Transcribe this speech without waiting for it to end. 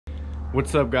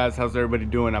What's up guys, how's everybody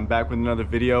doing? I'm back with another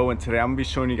video, and today I'm gonna be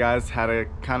showing you guys how to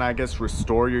kind of, I guess,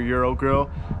 restore your Euro grill.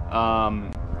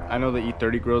 I know the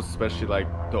E30 grills, especially like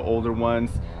the older ones,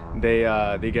 they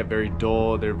get very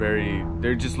dull,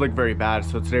 they just look very bad.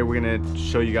 So today we're gonna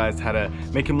show you guys how to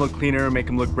make them look cleaner, make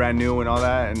them look brand new and all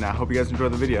that, and I hope you guys enjoy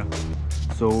the video.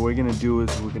 So what we're gonna do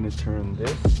is we're gonna turn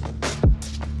this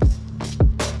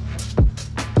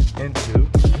into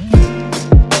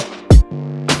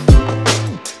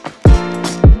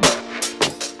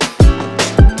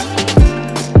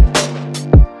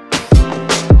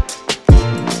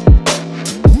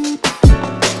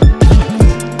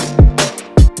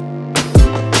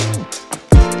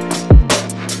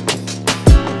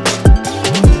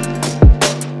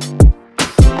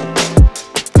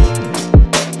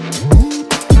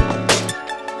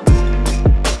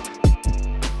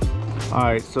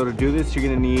Alright, so to do this, you're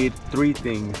gonna need three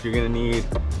things. You're gonna need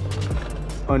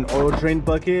an oil drain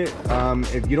bucket.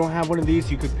 If you don't have one of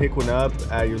these, you could pick one up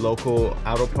at your local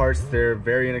auto parts. They're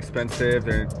very inexpensive,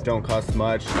 they don't cost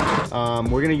much.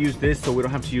 We're gonna use this so we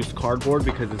don't have to use cardboard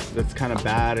because that's kind of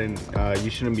bad, and you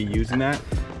shouldn't be using that.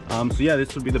 So yeah,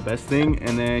 this would be the best thing.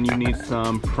 And then you need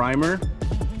some primer,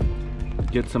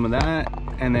 get some of that,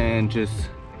 and then just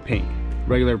paint,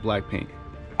 regular black paint.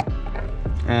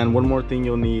 And one more thing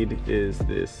you'll need is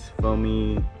this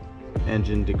foamy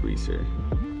engine degreaser.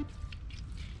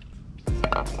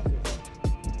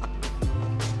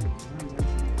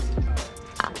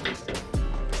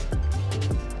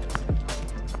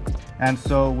 And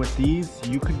so with these,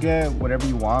 you could get whatever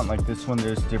you want. Like this one,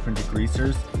 there's different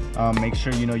degreasers. Make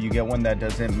sure you get one that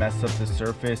doesn't mess up the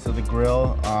surface of the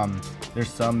grill. There's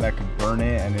some that could burn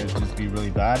it and it'd just be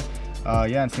really bad.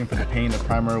 Yeah, and same for the paint, the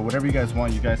primer, whatever you guys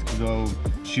want, you guys can go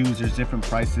choose. There's different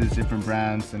prices, different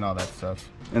brands, and all that stuff.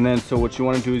 And then, so what you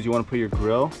want to do is you want to put your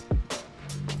grill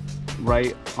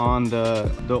right on the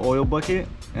oil bucket,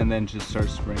 and then just start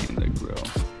spraying the grill.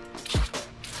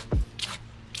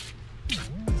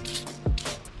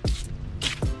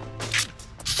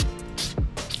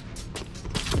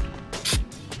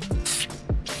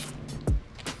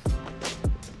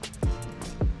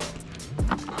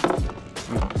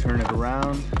 Turn it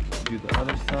around, do the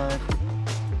other side.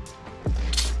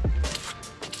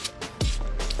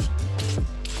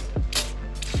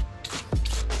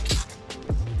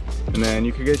 And then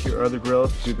you could get your other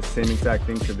grills to do the same exact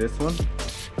thing to this one.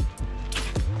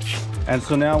 And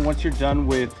so now once you're done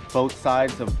with both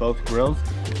sides of both grills,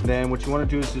 then what you want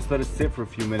to do is just let it sit for a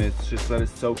few minutes, just let it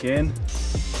soak in.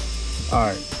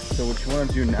 Alright, so what you want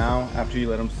to do now, after you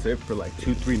let them sit for like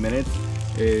 2-3 minutes,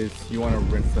 is you want to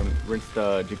rinse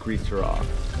the degreaser off.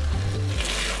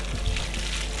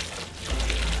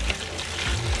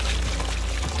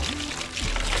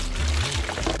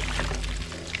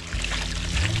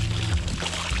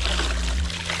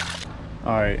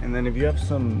 All right, and then if you have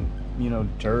some,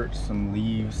 dirt, some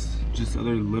leaves, just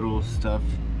other little stuff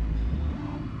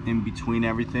in between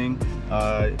everything,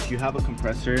 if you have a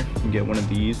compressor, you can get one of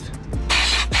these.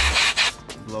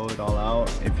 Blow it all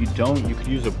out. If you don't, you could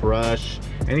use a brush,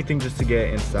 anything just to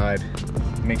get inside.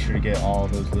 Make sure to get all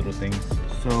those little things.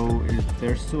 So if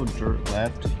there's still dirt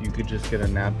left, you could just get a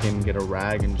napkin, get a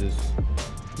rag, and just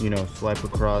swipe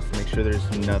across, make sure there's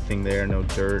nothing there, no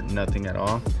dirt, nothing at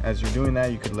all. As you're doing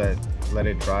that, you could let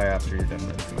it dry after you're done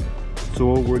rinsing it. So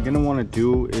what we're gonna want to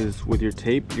do is, with your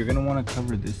tape, you're gonna want to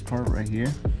cover this part right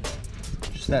here,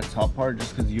 just that top part,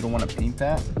 just because you don't want to paint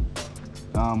that.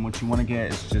 What you want to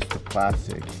get is just the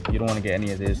plastic. You don't want to get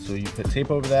any of this, so you put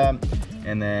tape over that,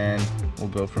 and then we'll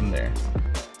go from there.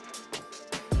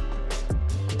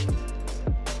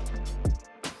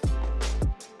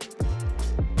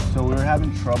 So we were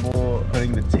having trouble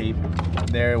putting the tape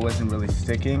there, it wasn't really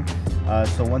sticking.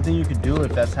 So one thing you could do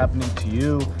if that's happening to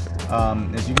you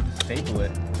is you can just staple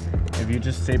it. If you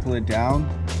just staple it down,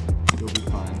 you'll be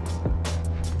fine.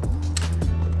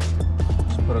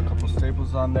 Put a couple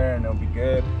staples on there and it'll be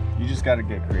good. You just got to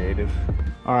get creative.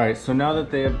 All right, so now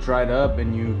that they have dried up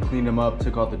and you cleaned them up,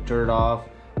 took all the dirt off,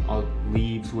 all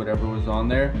leaves, whatever was on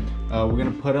there, we're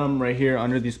gonna put them right here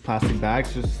under these plastic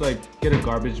bags. Just like get a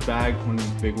garbage bag, one of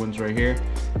these big ones right here,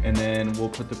 and then we'll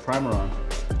put the primer on.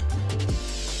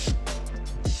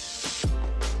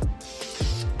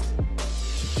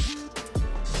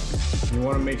 You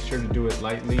want to make sure to do it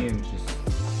lightly and just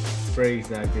spray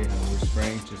exactly how we're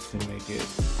spraying, just to make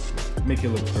it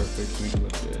look perfect, make it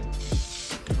look good.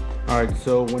 Alright,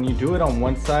 so when you do it on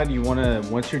one side,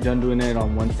 once you're done doing it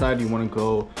on one side, you want to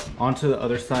go onto the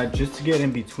other side just to get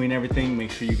in between everything, make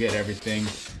sure you get everything.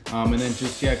 And then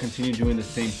just, continue doing the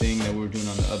same thing that we were doing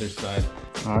on the other side.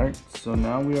 Alright, so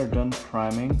now we are done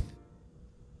priming.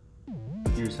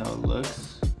 Here's here's how it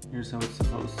looks. Here's how it's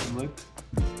supposed to look.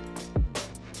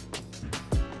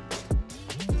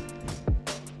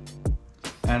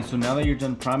 And so now that you're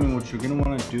done priming, what you're gonna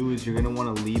wanna do is you're gonna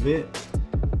wanna leave it,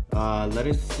 let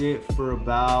it sit for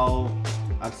about,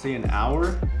 I'd say an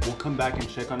hour. We'll come back and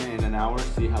check on it in an hour,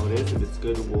 see how it is. If it's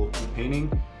good, we'll keep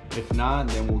painting. If not,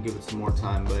 then we'll give it some more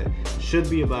time, but it should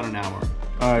be about an hour.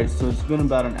 All right, so it's been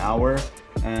about an hour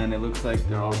and it looks like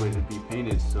they're all ready to be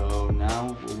painted. So now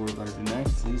what we're about to do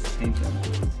next is paint them.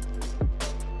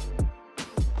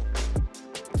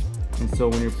 And so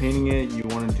when you're painting it, you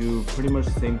want to do pretty much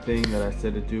the same thing that I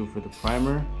said to do for the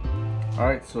primer. All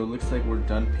right, so it looks like we're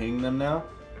done painting them now.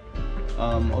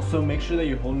 Also make sure that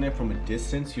you're holding it from a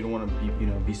distance. You don't want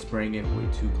to be spraying it way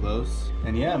too close.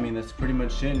 And yeah, I mean, that's pretty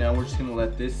much it. Now we're just gonna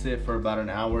let this sit for about an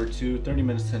hour or two, 30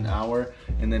 minutes to an hour,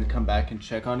 and then come back and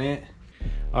check on it.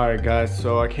 All right guys,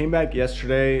 so I came back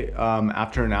yesterday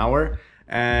after an hour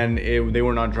and they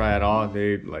were not dry at all.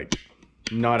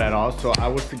 Not at all. So I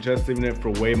would suggest leaving it for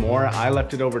way more. I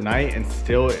left it overnight and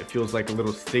still it feels like a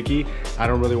little sticky. I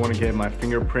don't really want to get my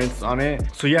fingerprints on it.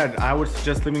 So yeah, I would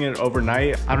suggest leaving it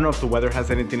overnight. I don't know if the weather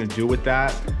has anything to do with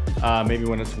that. Maybe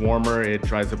when it's warmer, it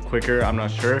dries up quicker. I'm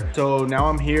not sure. So now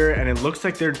I'm here and it looks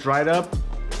like they're dried up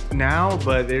now,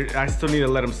 but I still need to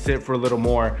let them sit for a little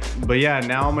more. But yeah,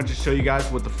 now I'm gonna just show you guys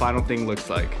what the final thing looks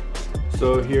like.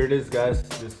 So here it is, guys.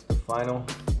 This is the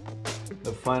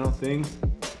final thing.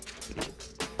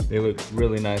 They look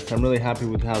really nice. I'm really happy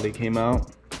with how they came out.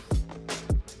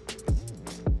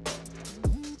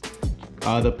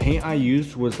 The paint I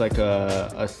used was like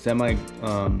a semi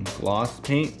gloss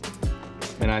paint,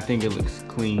 and I think it looks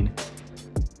clean.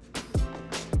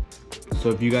 So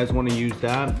if you guys want to use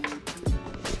that,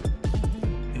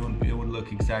 it would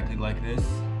look exactly like this.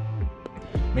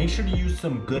 Make sure to use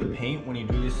some good paint when you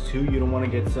do this too. You don't want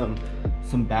to get some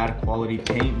bad quality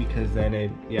paint, because then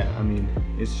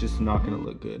it's just not gonna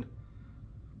look good.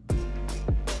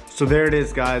 So there it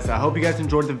is, guys. I hope you guys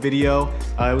enjoyed the video.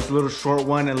 It was a little short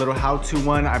one, a little how-to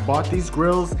one. I bought these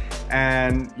grills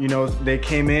and they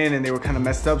came in and they were kind of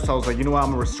messed up, so I was like, you know what, I'm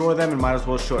gonna restore them and might as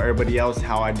well show everybody else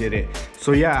how I did it.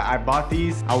 So yeah, I bought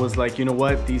these. I was like, you know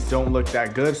what, these don't look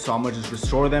that good, so I'm gonna just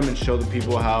restore them and show the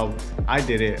people how I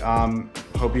did it.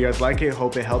 Hope you guys like it.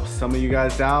 Hope it helps some of you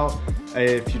guys out.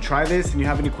 If you try this and you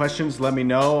have any questions, let me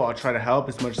know. I'll try to help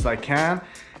as much as I can.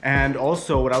 And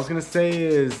also, what I was gonna say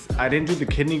is, I didn't do the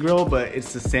kidney grill, but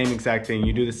it's the same exact thing.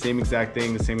 You do the same exact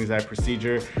thing, the same exact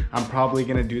procedure. I'm probably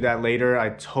gonna do that later. I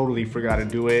totally forgot to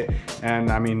do it.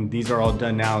 And I mean, these are all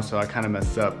done now, so I kind of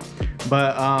messed up.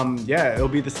 But yeah, it'll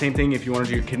be the same thing if you wanna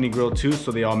do your kidney grill too,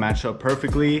 so they all match up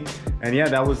perfectly. And yeah,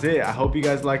 that was it. I hope you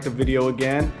guys liked the video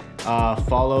again.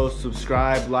 Follow,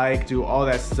 subscribe, like, do all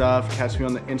that stuff. Catch me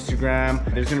on the Instagram.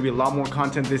 There's gonna be a lot more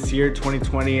content this year,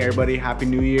 2020. Everybody, happy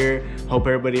new year. Hope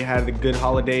everybody had a good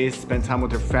holidays, spend time with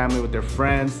their family, with their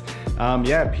friends.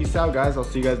 Yeah, peace out, guys. I'll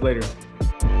see you guys later.